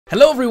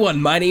Hello everyone,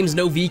 my name's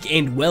Noviek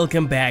and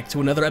welcome back to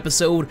another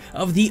episode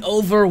of the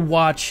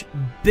Overwatch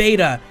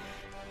beta.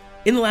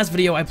 In the last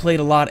video I played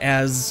a lot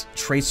as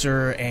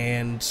Tracer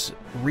and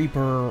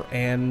Reaper,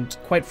 and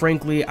quite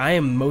frankly I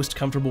am most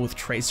comfortable with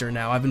Tracer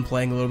now. I've been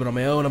playing a little bit on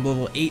my own. I'm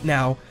level 8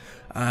 now,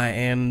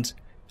 and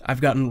I've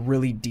gotten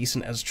really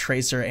decent as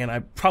Tracer, and I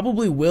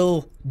probably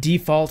will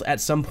default at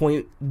some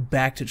point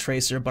back to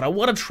Tracer, but I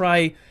want to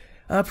try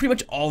pretty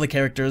much all the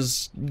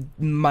characters,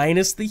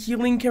 minus the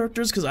healing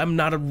characters, because I'm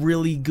not a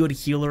really good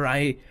healer.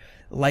 I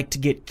like to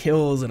get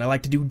kills, and I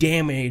like to do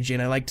damage,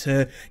 and I like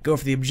to go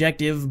for the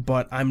objective,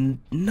 but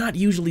I'm not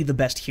usually the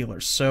best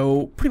healer.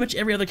 So pretty much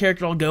every other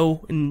character I'll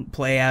go and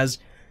play as,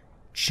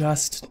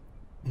 just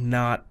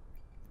not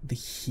the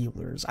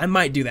healers. I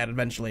might do that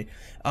eventually,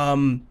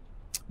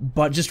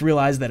 but just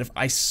realize that if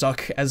I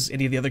suck as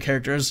any of the other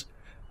characters,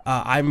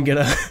 I'm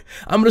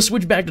gonna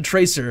switch back to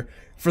Tracer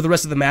for the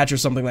rest of the match or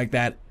something like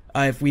that.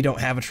 If we don't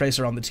have a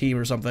Tracer on the team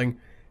or something,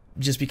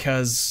 just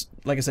because,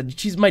 like I said,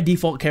 she's my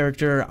default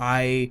character.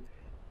 I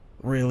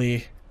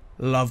really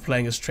love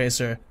playing as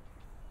Tracer,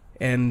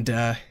 and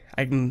I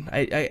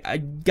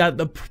got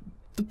the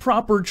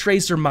proper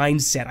Tracer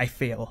mindset. I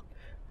fail.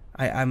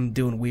 I'm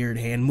doing weird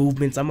hand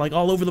movements. I'm like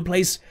all over the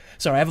place.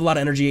 Sorry, I have a lot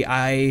of energy.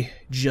 I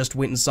just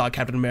went and saw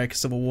Captain America: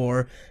 Civil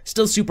War.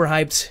 Still super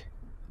hyped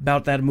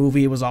about that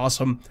movie. It was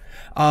awesome.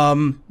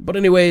 But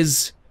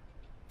anyways,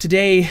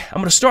 today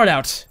I'm gonna start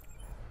out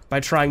by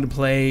trying to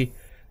play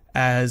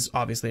as,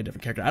 obviously, a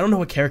different character. I don't know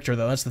what character,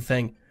 though, that's the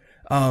thing.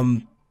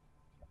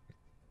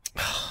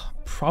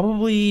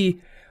 Probably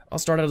I'll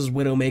start out as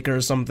Widowmaker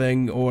or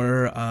something,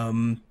 or, I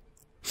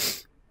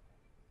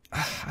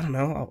don't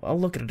know, I'll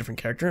look at a different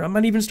character. I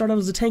might even start out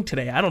as a tank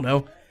today, I don't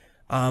know.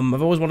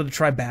 I've always wanted to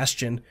try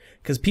Bastion,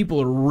 because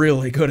people are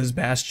really good as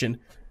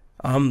Bastion.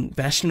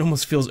 Bastion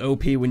almost feels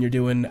OP when you're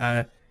doing,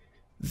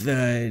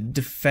 the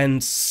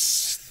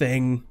defense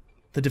thing,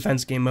 the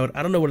defense game mode.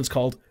 I don't know what it's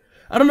called.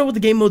 I don't know what the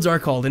game modes are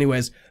called,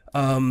 anyways.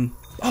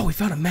 Oh, we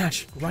found a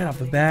match right off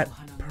the bat.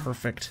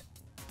 Perfect.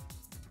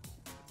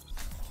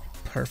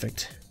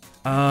 Perfect.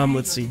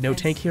 Let's see. No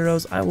tank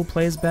heroes. I will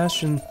play as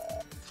Bastion.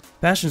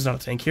 Bastion's not a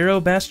tank hero.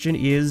 Bastion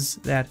is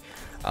that.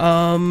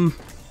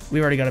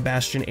 We already got a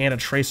Bastion and a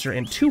Tracer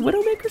and 2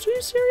 Widowmakers. Are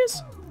you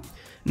serious?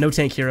 No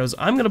tank heroes.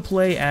 I'm gonna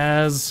play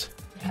as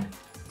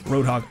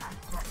Roadhog.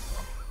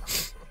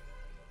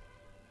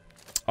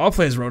 I'll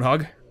play as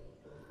Roadhog.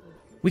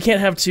 We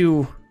can't have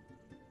two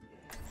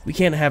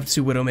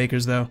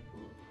Widowmakers, though.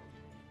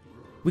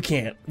 We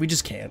can't. We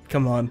just can't.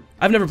 Come on.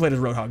 I've never played as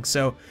Roadhog,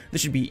 so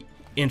this should be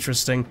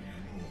interesting.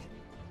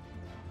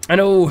 I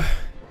know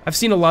I've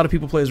seen a lot of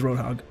people play as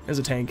Roadhog as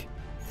a tank.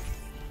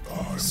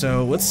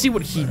 So let's see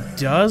what he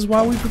does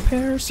while we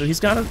prepare. So he's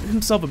got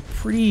himself a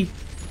pretty...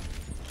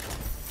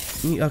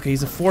 Okay,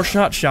 he's a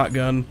 4-shot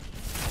shotgun.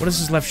 What does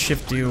his left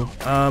shift do?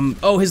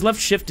 Oh, his left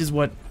shift is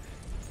what...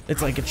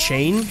 It's like a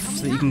chain,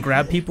 so that you can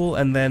grab people,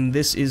 and then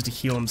this is to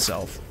heal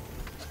himself.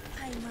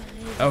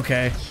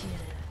 Okay.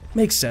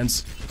 Makes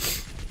sense.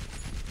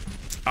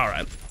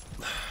 Alright.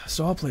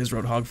 So I'll play as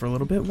Roadhog for a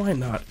little bit. Why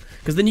not?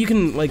 Because then you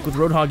can, like, with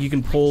Roadhog, you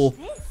can pull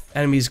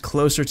enemies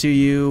closer to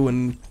you,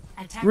 and...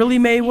 Really,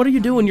 May? What are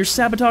you doing? You're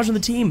sabotaging the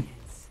team.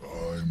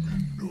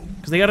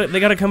 Because they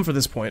gotta come for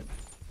this point.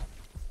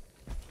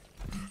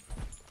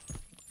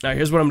 Alright,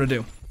 here's what I'm gonna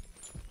do.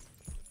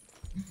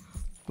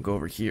 I'll go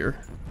over here.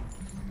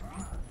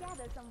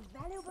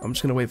 I'm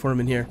just gonna wait for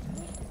him in here.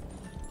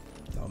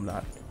 No, I'm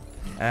not.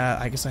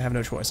 I guess I have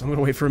no choice. I'm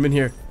gonna wait for him in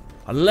here.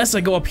 Unless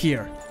I go up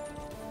here.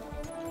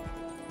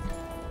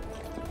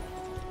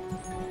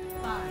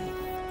 5,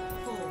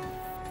 4,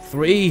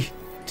 3,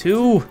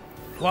 2,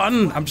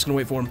 1. I'm just gonna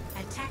wait for him.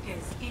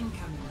 attackers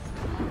incoming.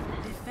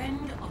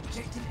 Defend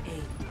objective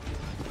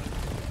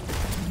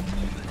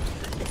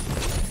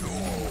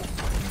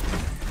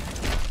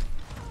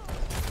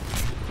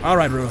A.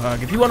 Alright,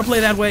 Roadhog. If you want to play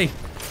that way.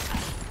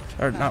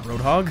 Or, not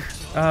Roadhog.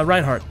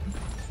 Reinhardt.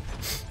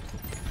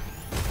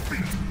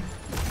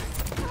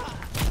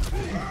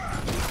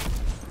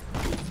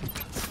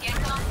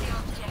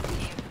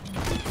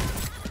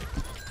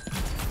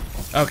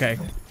 Okay.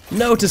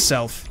 Note to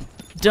self.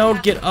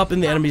 Don't get up in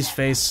the enemy's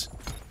face.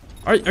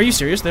 Are you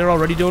serious? They're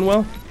already doing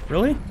well?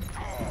 Really?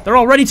 They're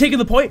already taking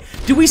the point?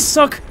 Do we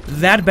suck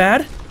that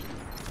bad?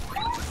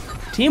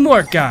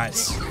 Teamwork,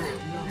 guys.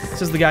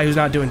 This is the guy who's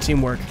not doing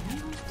teamwork.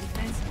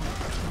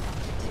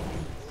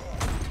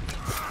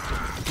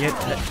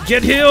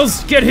 Get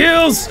heals! Get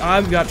heals!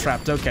 I've got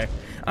trapped. Okay.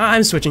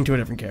 I'm switching to a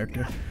different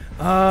character.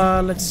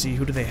 Let's see.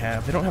 Who do they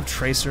have? They don't have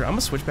Tracer. I'm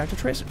gonna switch back to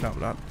Tracer. No, I'm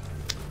not.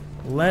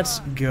 Let's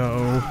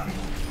go.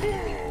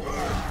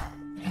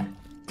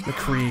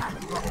 McCree.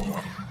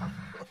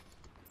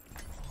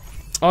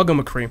 I'll go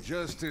McCree.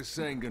 Justice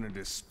ain't gonna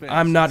dispense.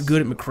 I'm not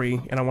good at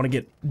McCree, and I want to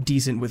get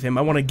decent with him.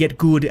 I want to get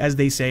good, as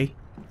they say.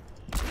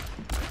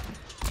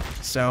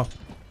 So,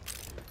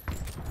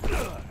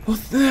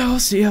 we'll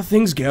see how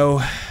things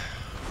go.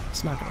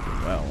 It's not gonna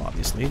do well,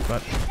 obviously,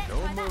 but...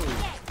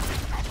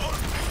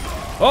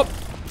 Oh!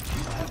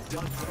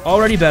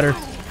 Already better.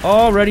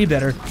 Already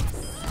better.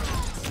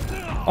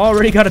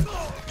 Already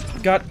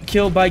got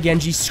killed by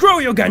Genji. Screw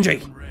you,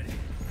 Genji!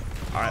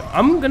 Alright,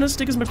 I'm gonna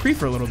stick as McCree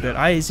for a little bit.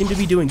 I seem to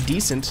be doing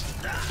decent.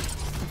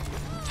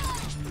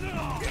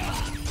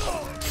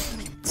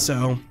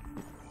 So...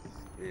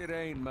 It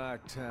ain't my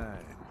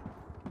time.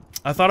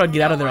 I thought I'd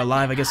get out of there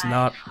alive, I guess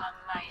not.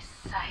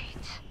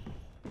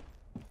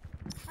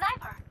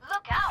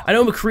 I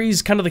know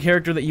McCree's kind of the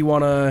character that you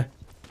wanna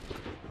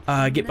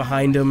get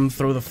behind him,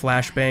 throw the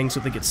flashbang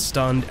so they get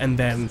stunned, and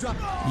then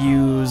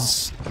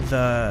use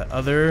the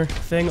other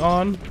thing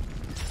on.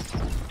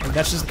 And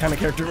that's just the kind of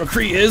character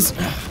McCree is.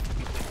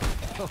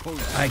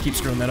 I keep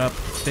screwing that up.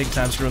 Big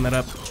time screwing that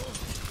up.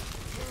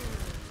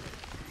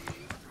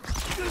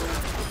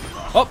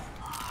 Oh!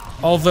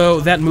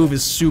 Although, that move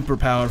is super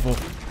powerful.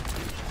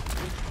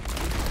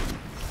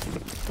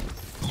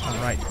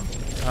 Alright.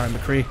 Alright,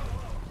 McCree.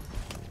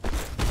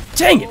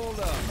 Dang it!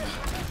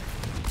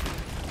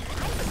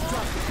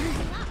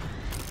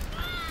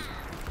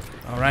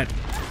 Alright.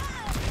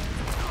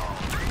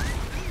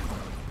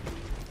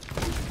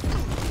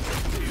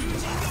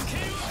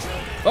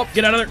 Oh,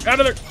 get out of there! Out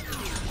of there!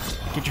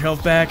 Get your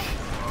health back.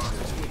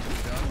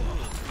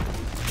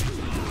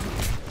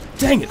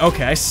 Dang it!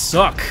 Okay, I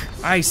suck.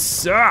 I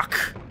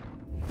suck!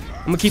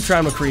 I'm gonna keep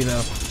trying McCree,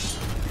 though.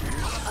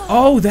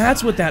 Oh,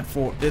 that's what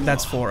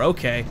that's for.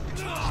 Okay.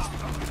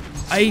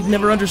 I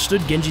never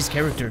understood Genji's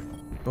character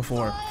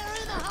before.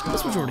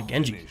 Let's switch over to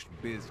Genji.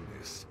 I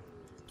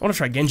want to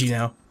try Genji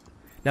now.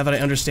 Now that I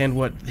understand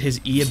what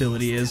his E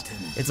ability is,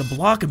 it's a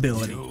block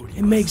ability.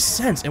 It makes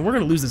sense, and we're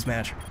gonna lose this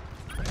match.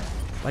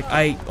 Like,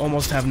 I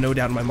almost have no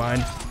doubt in my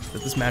mind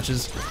that this match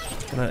is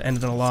gonna end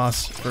in a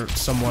loss for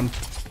someone.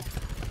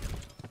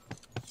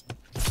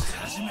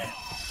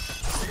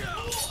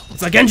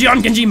 It's a Genji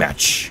on Genji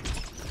match!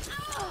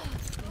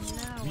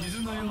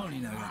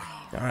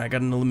 Alright, I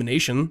got an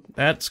elimination.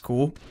 That's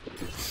cool.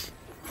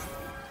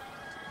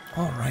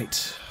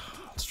 Alright.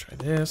 Let's try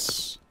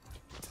this.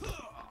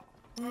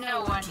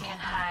 No one can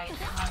hide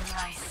from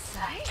my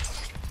sight.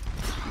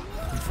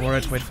 Wait for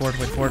it, wait for it,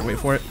 wait for it, wait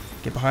for it.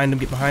 Get behind him,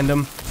 get behind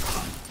him.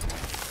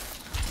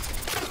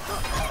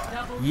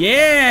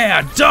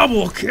 Yeah!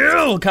 Double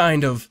kill,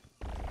 kind of!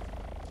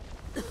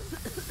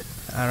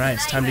 Alright,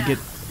 it's time to get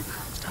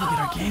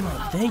our game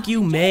on. Thank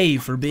you, May,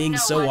 for being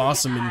so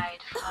awesome and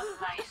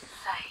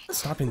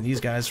stopping these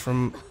guys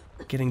from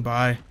getting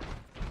by.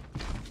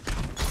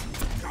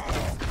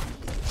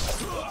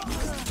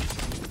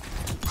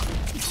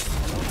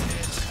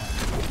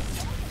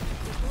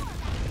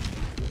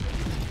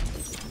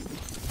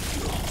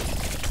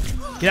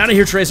 Get out of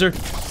here, Tracer.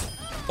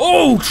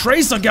 Oh,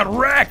 Tracer got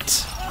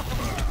wrecked.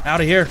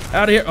 Out of here.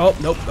 Out of here. Oh,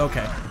 nope.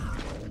 Okay.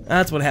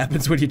 That's what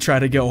happens when you try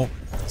to go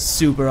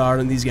super hard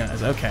on these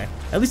guys. Okay.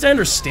 At least I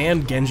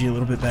understand Genji a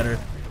little bit better.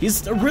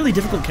 He's a really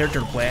difficult character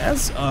to play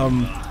as.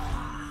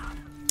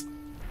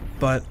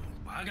 But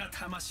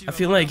I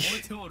feel like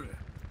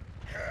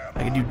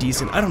I can do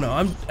decent. I don't know.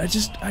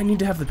 I need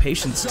to have the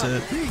patience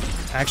to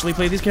actually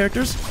play these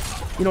characters.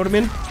 You know what I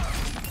mean?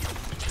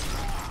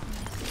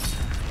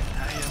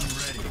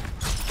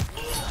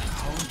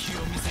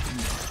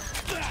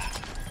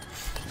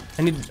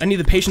 I need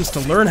the patience to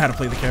learn how to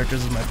play the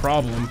characters is my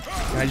problem.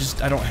 I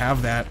don't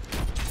have that.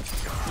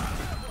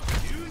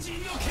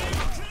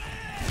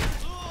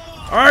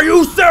 Are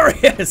you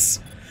serious?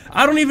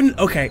 I don't even...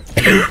 Okay.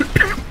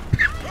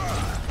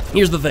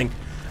 Here's the thing.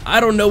 I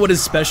don't know what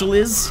his special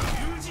is.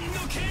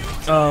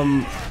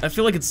 I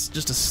feel like it's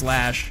just a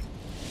slash.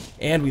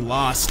 And we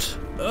lost.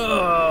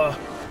 Ugh.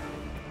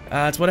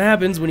 That's what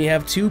happens when you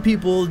have two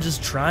people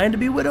just trying to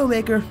be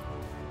Widowmaker.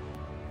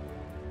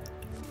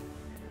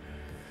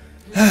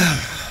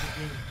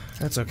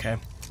 That's okay.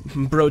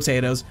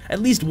 Brotatoes. At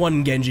least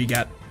one Genji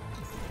got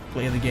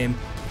play of the game.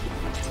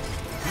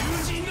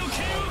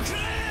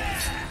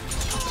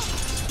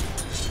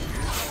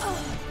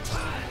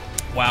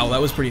 Wow,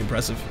 that was pretty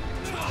impressive.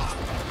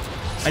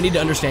 I need to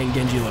understand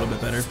Genji a little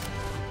bit better.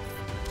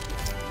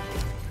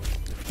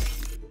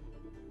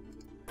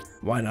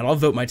 Why not? I'll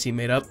vote my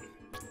teammate up.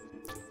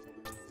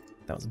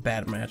 That was a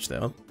bad match,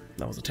 though.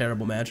 That was a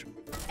terrible match.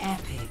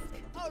 Epic.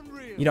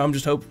 You know,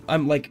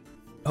 I'm like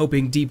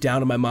hoping deep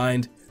down in my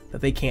mind that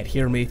they can't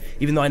hear me,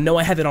 even though I know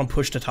I have it on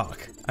push to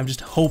talk. I'm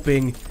just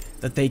hoping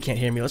that they can't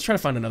hear me. Let's try to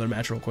find another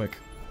match real quick.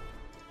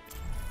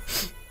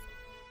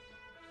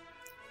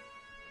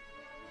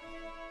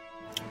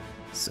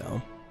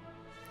 So,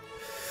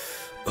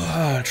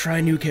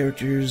 try new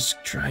characters,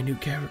 try new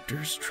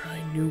characters,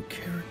 try new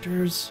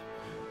characters.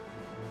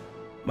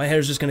 My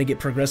hair's just gonna get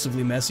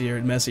progressively messier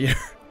and messier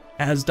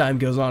as time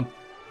goes on.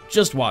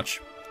 Just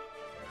watch.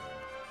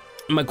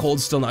 My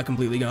cold's still not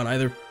completely gone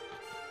either.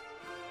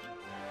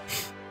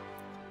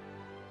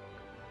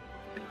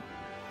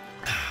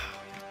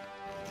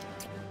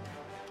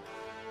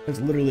 That's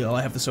literally all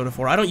I have the soda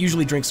for. I don't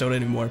usually drink soda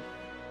anymore.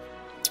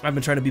 I've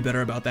been trying to be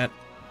better about that.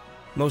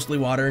 Mostly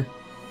water.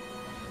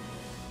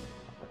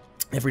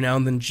 Every now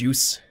and then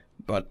juice,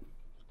 but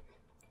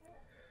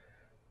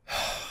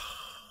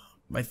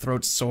my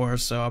throat's sore,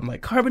 so I'm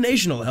like,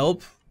 carbonation will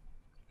help.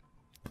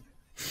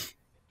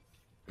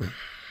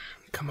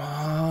 Come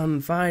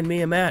on, find me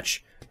a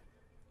match.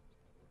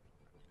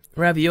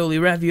 Ravioli,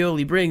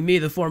 ravioli, bring me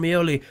the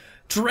formioli.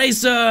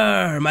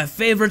 Tracer, my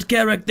favorite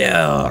character.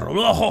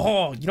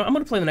 Oh, you know, I'm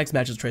gonna play the next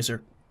match as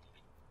Tracer.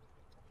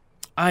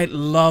 I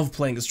love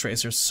playing as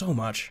Tracer so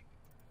much.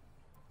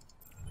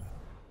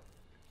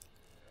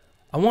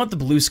 I want the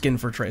blue skin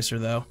for Tracer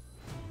though.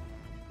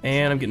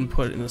 And I'm getting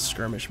put in a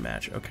skirmish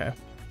match, okay.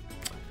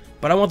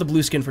 But I want the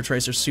blue skin for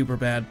Tracer super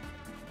bad.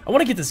 I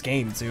want to get this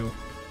game too.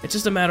 It's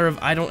just a matter of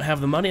I don't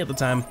have the money at the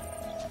time.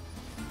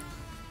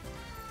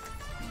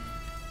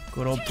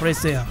 Good old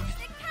Tracer.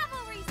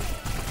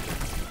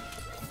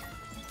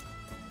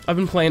 I've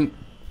been playing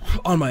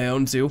on my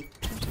own too.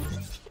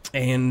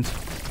 And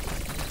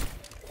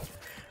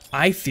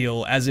I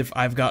feel as if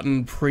I've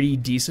gotten pretty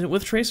decent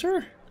with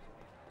Tracer.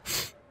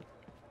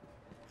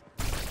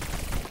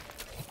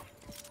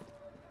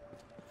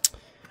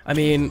 I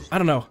mean, I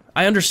don't know.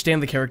 I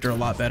understand the character a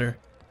lot better.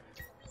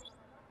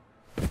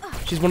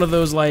 She's one of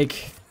those,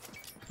 like,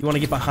 you want to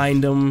get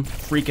behind him,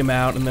 freak him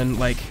out, and then,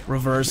 like,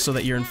 reverse so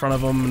that you're in front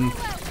of him, and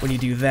when you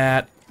do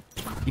that,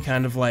 you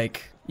kind of,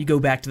 like, you go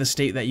back to the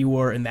state that you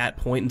were in that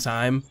point in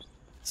time.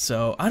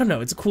 So, I don't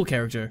know, it's a cool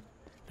character.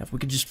 If we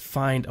could just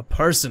find a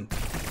person.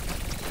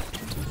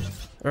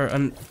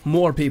 Or,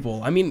 more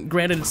people. I mean,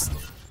 granted, it's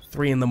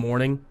 3 in the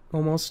morning,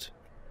 almost.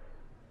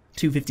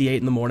 2:58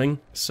 in the morning,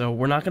 so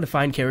we're not gonna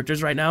find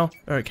characters right now,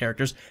 or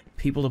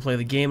people to play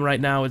the game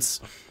right now.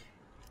 It's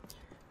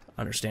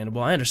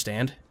understandable, I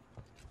understand.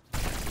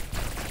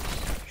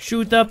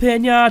 Shoot the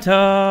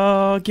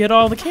piñata, get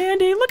all the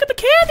candy, look at the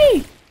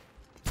candy!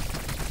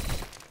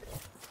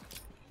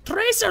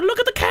 Tracer, look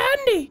at the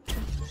candy!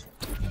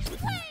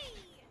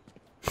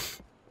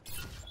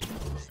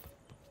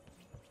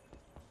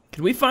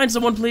 Can we find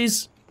someone,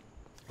 please?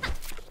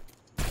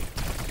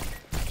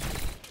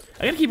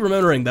 I gotta keep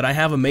remembering that I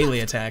have a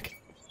melee attack.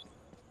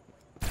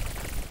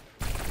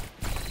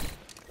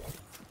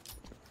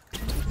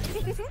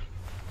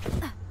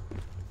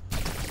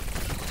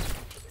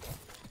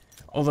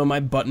 Although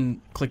my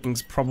button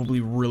clicking's probably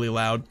really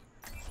loud.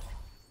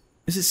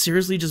 Is it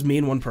seriously just me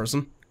and one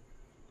person?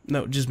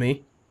 No, just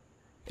me.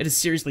 It is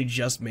seriously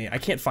just me. I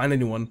can't find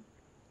anyone.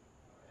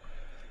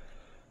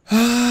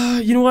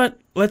 You know what?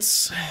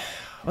 Let's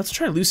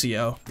try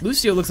Lucio.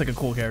 Lucio looks like a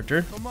cool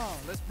character. Come on,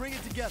 let's bring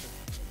it together.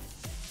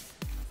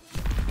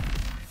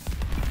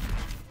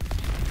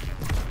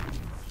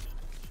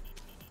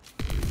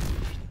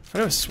 How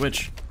do I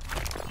switch?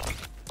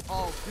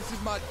 Oh, this is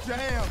my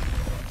jam.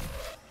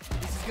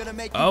 This is gonna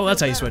make Oh,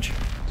 that's how you switch.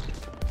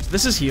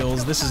 This is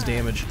heals, this is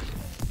damage.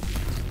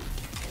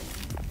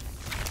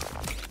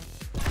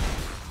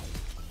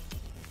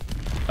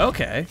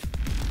 Okay.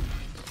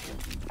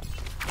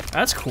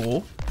 That's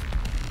cool.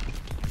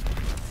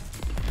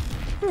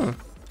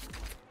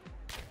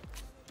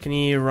 Can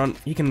he run?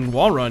 He can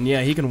wall run,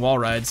 yeah, he can wall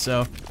ride,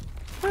 so...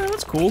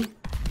 that's cool.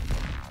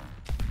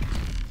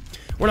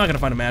 We're not gonna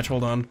find a match,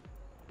 hold on.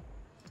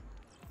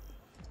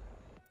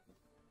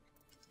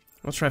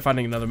 Let's try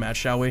finding another match,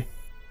 shall we?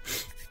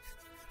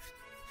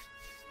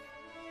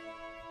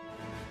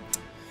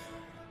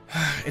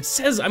 It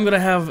says I'm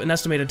gonna have an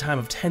estimated time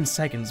of 10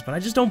 seconds, but I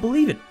just don't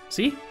believe it.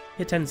 See?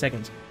 Hit 10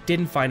 seconds.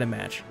 Didn't find a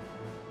match.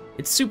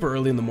 It's super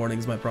early in the morning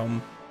is my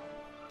problem.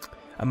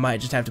 I might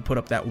just have to put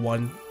up that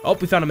one. Oh,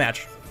 we found a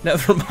match.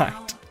 Never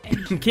mind.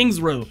 King's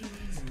Row.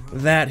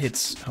 That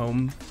hits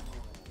home.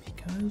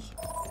 Because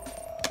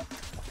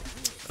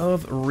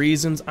of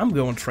reasons, I'm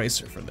going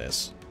Tracer for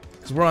this.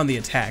 Because we're on the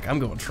attack, I'm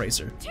going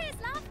Tracer. Cheers,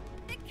 love.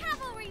 The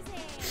cavalry's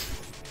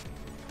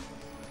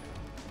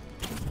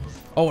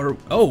here.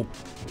 Oh,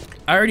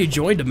 I already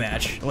joined a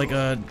match. Like,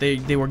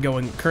 they were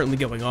currently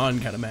going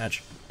on kind of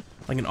match.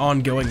 Like an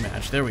ongoing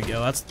match. There we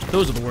go.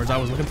 Those are the words I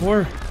was looking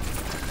for.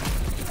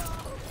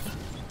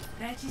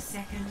 30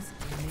 seconds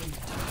remaining.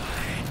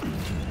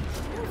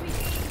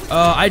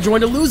 I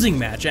joined a losing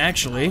match,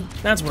 actually.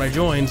 That's what I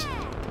joined.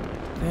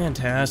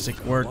 Fantastic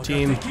work,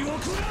 team.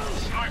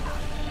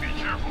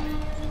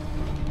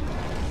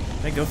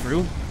 Can I go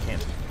through?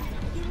 Can't.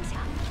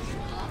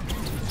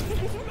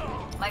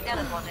 My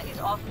teleporter is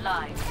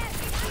offline.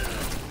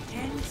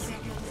 10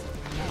 seconds.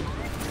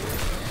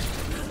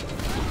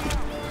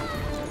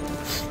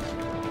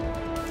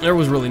 There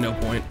was really no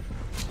point.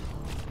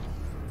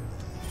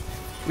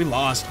 We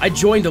lost. I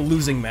joined a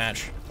losing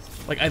match.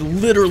 Like, I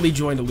literally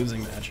joined a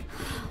losing match.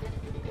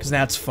 Because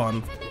that's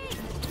fun.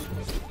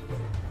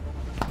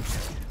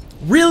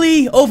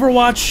 Really?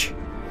 Overwatch?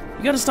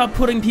 You gotta stop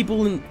putting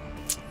people in...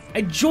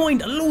 I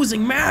joined a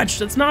losing match!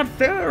 That's not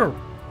fair!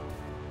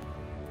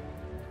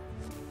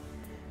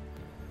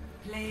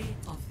 Play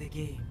of the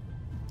game.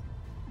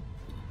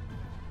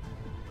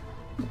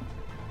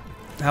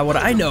 How would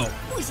I know?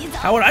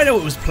 How would I know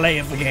it was play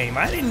of the game?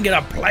 I didn't get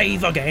to play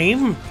the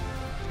game!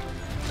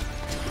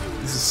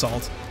 This is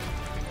salt.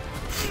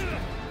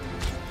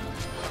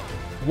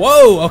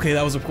 Whoa! Okay,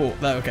 that was a cool...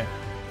 okay.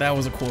 That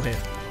was a cool hit.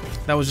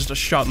 That was just a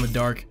shot in the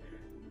dark.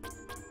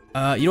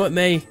 You know what,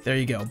 May? There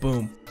you go.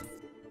 Boom.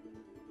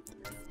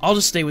 I'll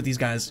just stay with these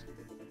guys.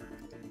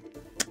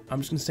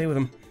 I'm just gonna stay with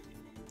them.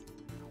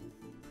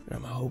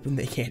 I'm hoping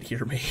they can't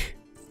hear me.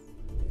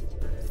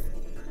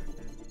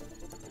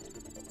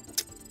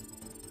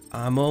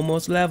 I'm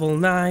almost level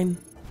 9.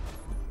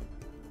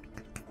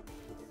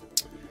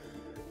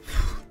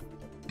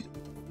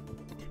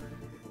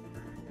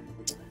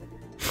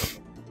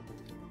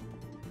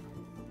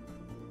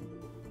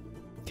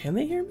 Can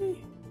they hear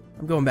me?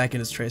 I'm going back in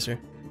as Tracer.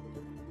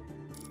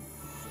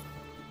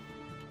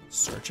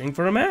 Searching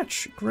for a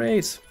match.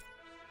 Great.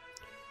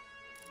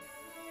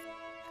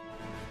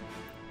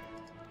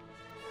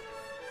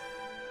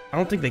 I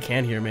don't think they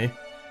can hear me.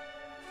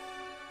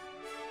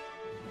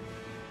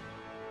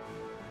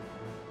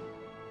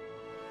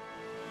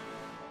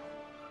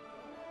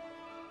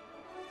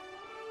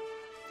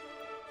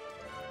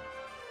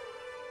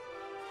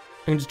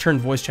 I can just turn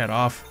voice chat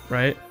off,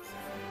 right?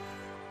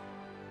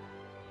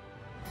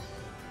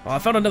 Oh, I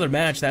found another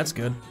match. That's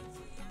good.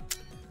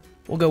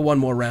 We'll go one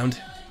more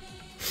round.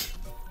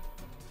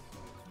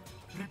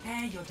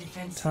 Prepare your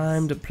defenses.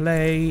 Time to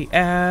play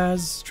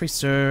as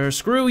Tracer.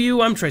 Screw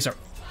you, I'm Tracer.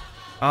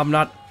 I'm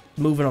not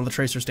moving on the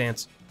Tracer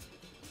stance.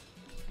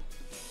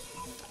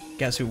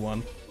 Guess who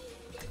won?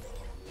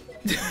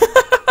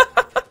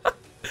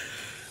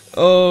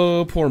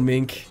 Oh, poor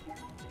Mink.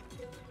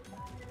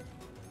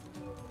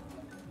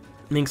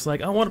 Mink's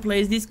like, I want to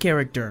play as this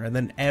character. And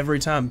then every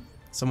time,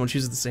 someone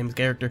chooses the same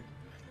character.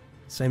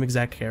 Same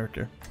exact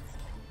character.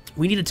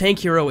 We need a tank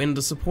hero and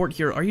a support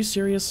hero. Are you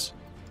serious?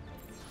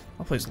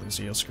 I'll play as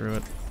Lucio, screw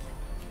it.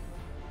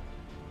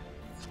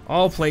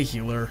 I'll play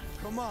healer.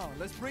 Come on,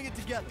 let's bring it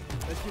together.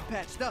 Let's get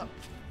patched up.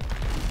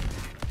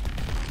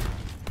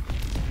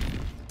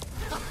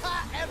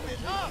 F it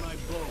up! My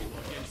bow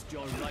against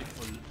your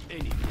rightful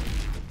enemy.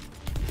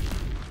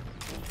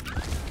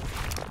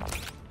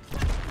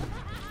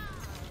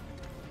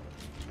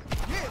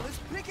 Yeah, let's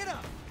pick it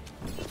up.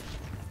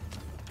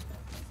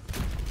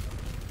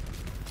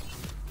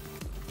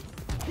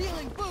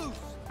 Healing boost.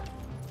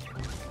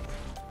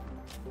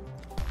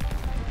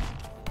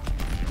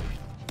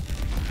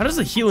 How does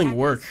the healing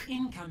work?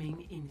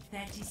 Incoming in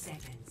 30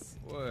 seconds.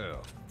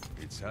 Well,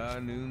 it's high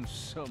noon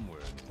somewhere.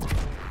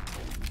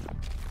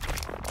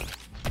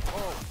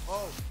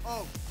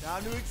 Oh,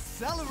 time to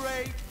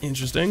accelerate.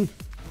 Interesting.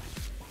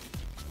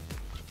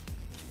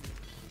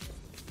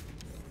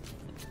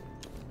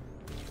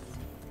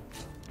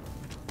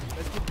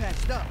 Let's get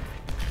patched up.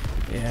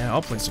 Yeah,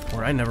 I'll play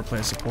support. I never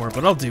play support,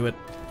 but I'll do it.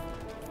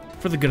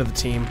 For the good of the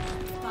team.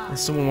 If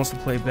someone wants to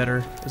play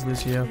better as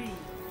Lucio. 3,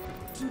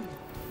 2,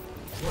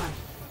 1.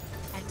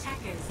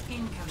 Attackers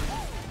incoming.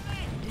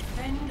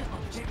 Defend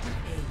objective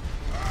A.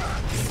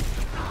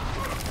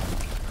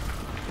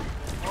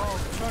 Oh,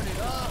 turn it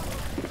up.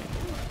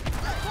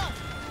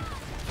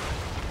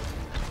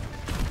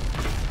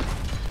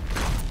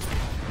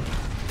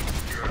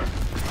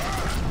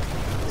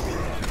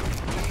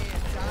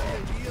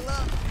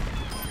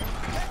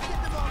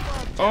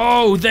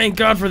 Oh, thank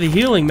God for the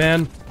healing,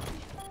 man.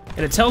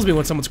 And it tells me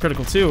when someone's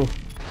critical, too.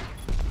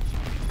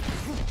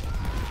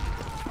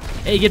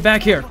 Hey, get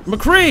back here.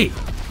 McCree!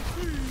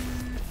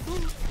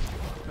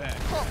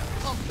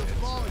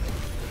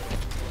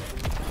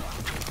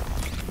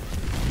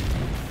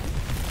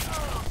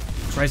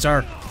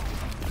 Tracer.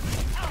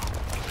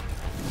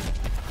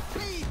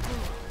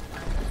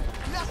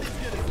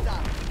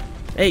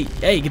 Hey,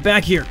 get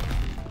back here.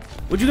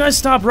 Would you guys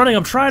stop running?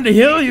 I'm trying to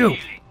heal you.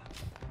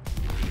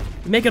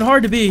 You make it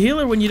hard to be a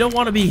healer when you don't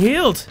want to be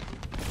healed.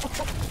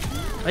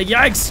 Like,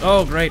 yikes.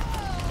 Oh, great.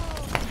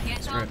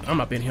 Screw it. I'm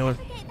not being a healer.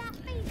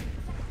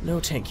 No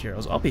tank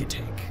heroes. I'll be a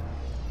tank.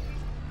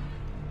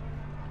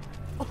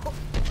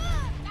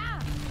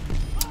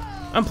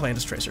 I'm playing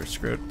as Tracer.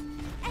 Screw it.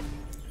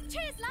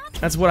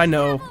 That's what I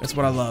know. That's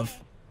what I love.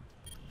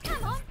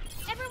 Come on,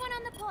 everyone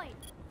on the point.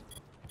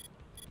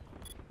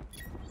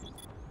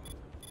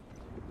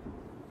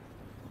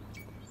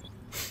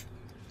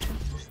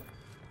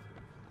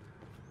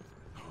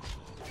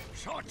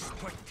 Such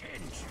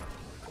potential.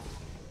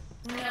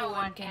 No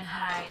one can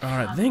hide.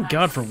 Alright, thank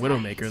God for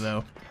Widowmaker,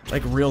 though.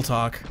 Like, real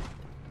talk.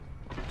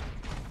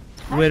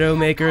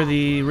 Widowmaker,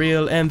 the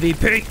real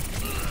MVP.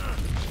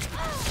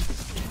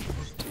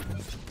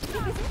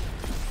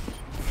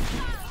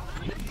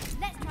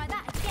 Let's try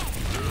that again.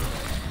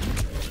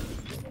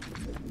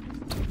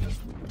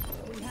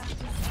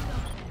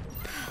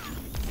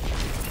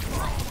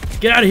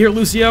 Get out of here,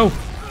 Lucio.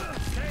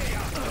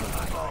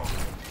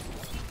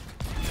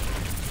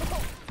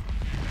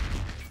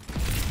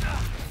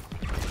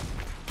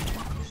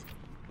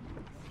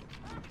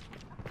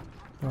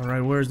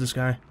 Alright, where's this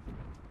guy?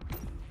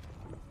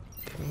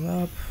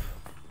 Go up.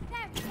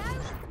 There we go.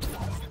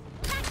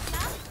 Thanks,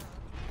 love.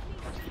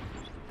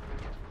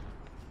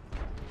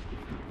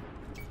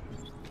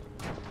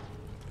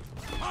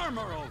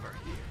 Armor over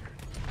here.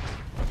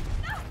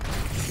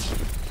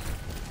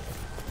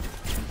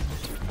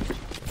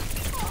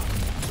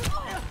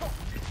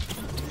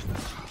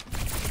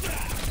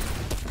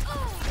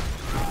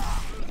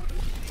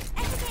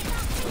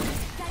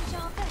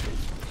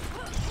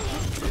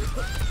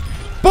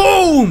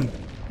 Boom!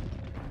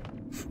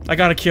 I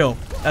got a kill.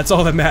 That's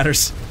all that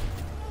matters.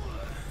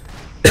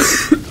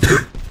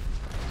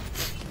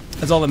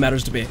 That's all that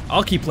matters to me.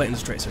 I'll keep playing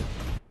as Tracer.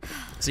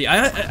 See,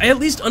 I at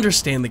least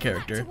understand the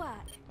character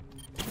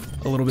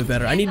a little bit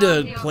better. I need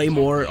to play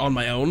more on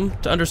my own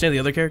to understand the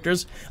other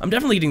characters. I'm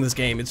definitely getting this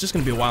game. It's just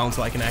gonna be a while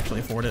until I can actually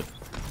afford it.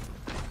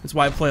 That's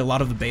why I play a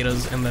lot of the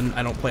betas and then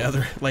I don't play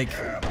other, like, you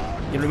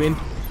know what I mean?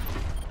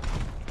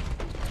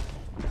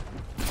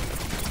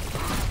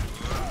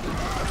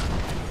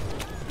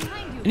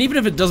 And even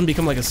if it doesn't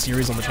become like a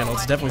series on the channel,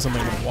 it's definitely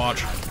something I'm gonna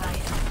watch.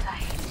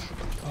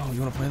 Oh, you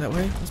wanna play that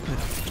way? Let's play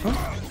that. Huh?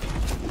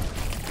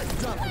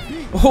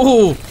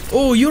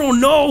 Oh, you don't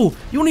know!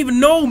 You don't even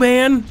know,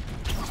 man!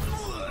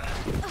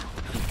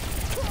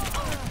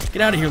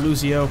 Get out of here,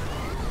 Lucio.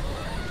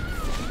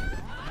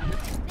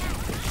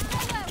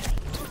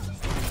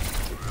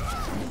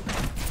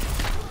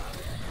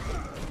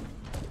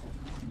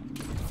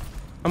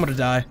 I'm gonna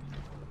die.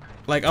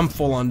 Like, I'm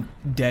full on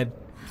dead.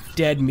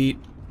 Dead meat.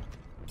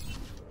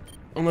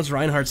 Unless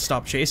Reinhardt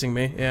stopped chasing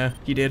me. Yeah,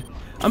 he did.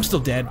 I'm still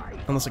dead.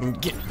 Unless I can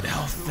get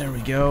health. There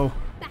we go.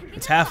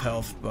 It's half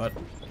health, but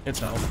it's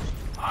health.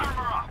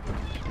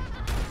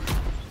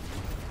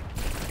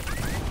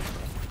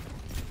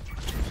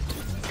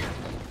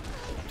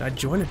 Did I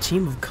join a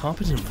team of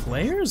competent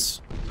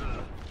players?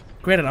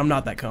 Granted, I'm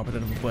not that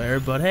competent of a player,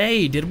 but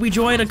hey, did we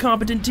join a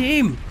competent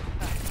team?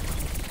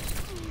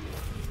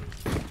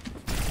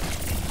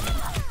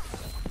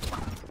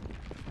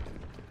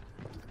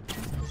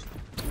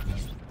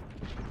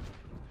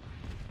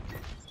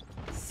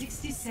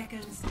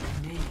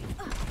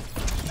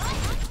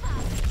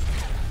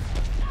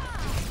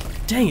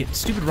 Dang it,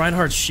 stupid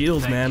Reinhardt's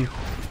shields, man.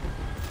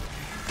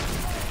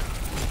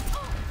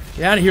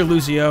 Get out of here,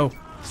 Lucio.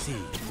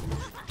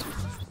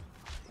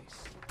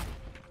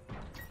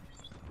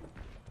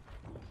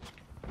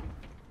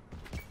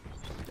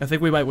 I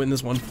think we might win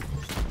this one.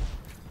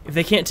 If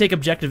they can't take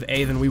objective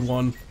A, then we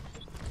won.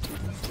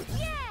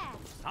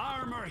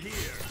 Armor here.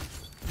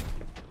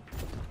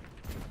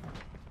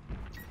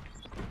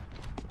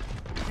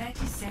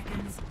 30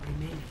 seconds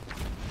remaining.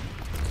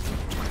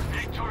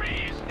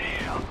 Victory is near.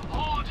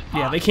 Hold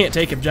Yeah, they can't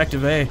take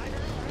objective A.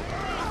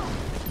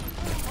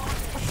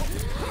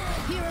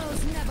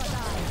 Heroes never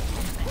die.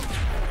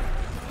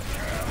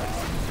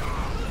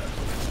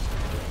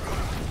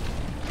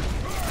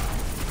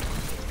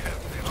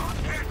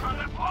 on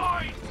the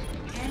point.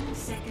 10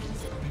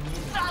 seconds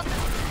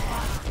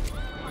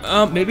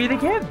remaining. Maybe they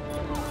can.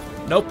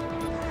 Nope.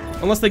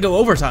 Unless they go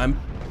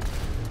overtime.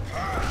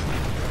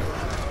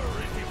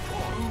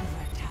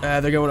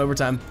 They're going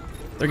overtime.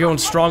 They're going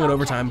strong in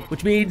overtime,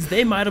 which means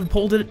they might have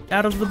pulled it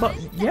out of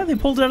the yeah, they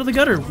pulled it out of the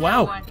gutter.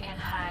 Wow.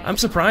 I'm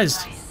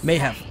surprised. May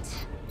have.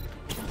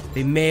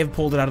 They may have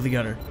pulled it out of the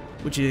gutter,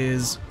 which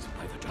is...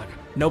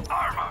 Nope.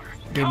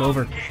 Game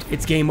over.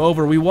 It's game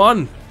over. We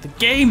won. The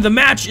game, the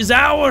match is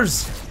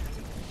ours.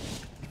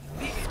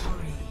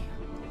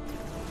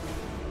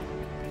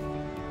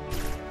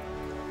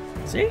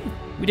 See?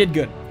 We did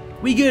good.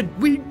 We did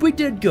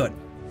good.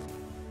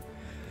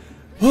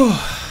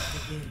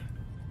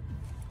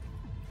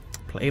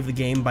 Play of the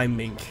game by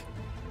Mink.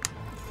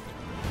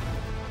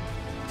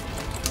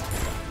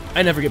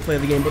 I never get play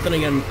of the game, but then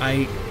again,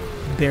 I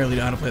barely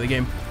know how to play the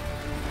game.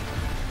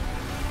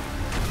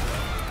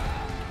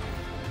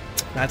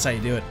 That's how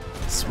you do it.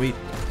 Sweet.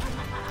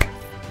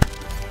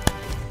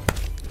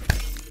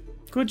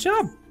 Good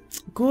job.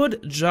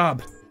 Good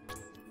job.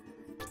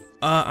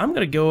 I'm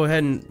gonna go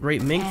ahead and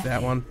rate Mink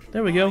that one.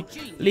 There we go.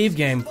 Leave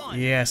game.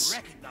 Yes.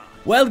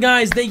 Well,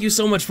 guys, thank you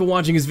so much for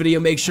watching this video.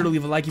 Make sure to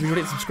leave a like if you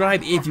enjoyed it.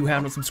 Subscribe if you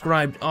haven't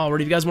subscribed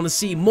already. If you guys want to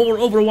see more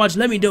Overwatch,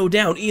 let me know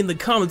down in the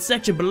comment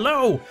section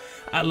below.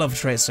 I love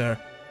Tracer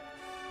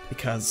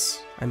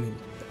because, I mean,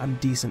 I'm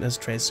decent as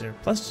Tracer.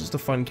 Plus, just a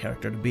fun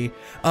character to be.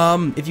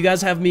 If you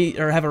guys have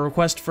a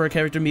request for a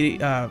character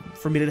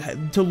for me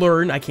to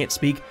learn, I can't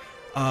speak,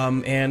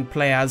 and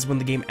play as when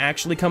the game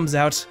actually comes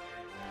out,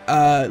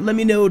 let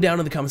me know down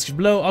in the comments section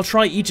below. I'll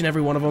try each and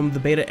every one of them. The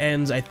beta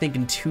ends, I think,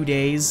 in 2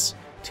 days.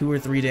 2 or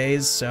 3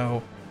 days,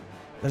 so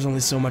there's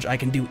only so much I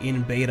can do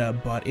in beta,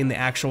 but in the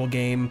actual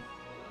game,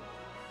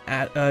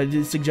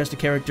 suggest a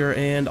character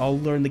and I'll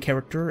learn the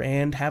character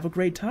and have a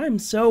great time.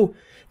 So,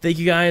 thank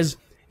you guys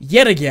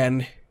yet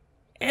again,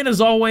 and as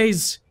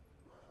always,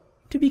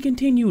 to be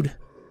continued.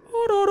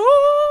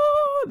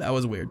 That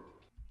was weird.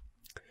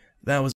 That was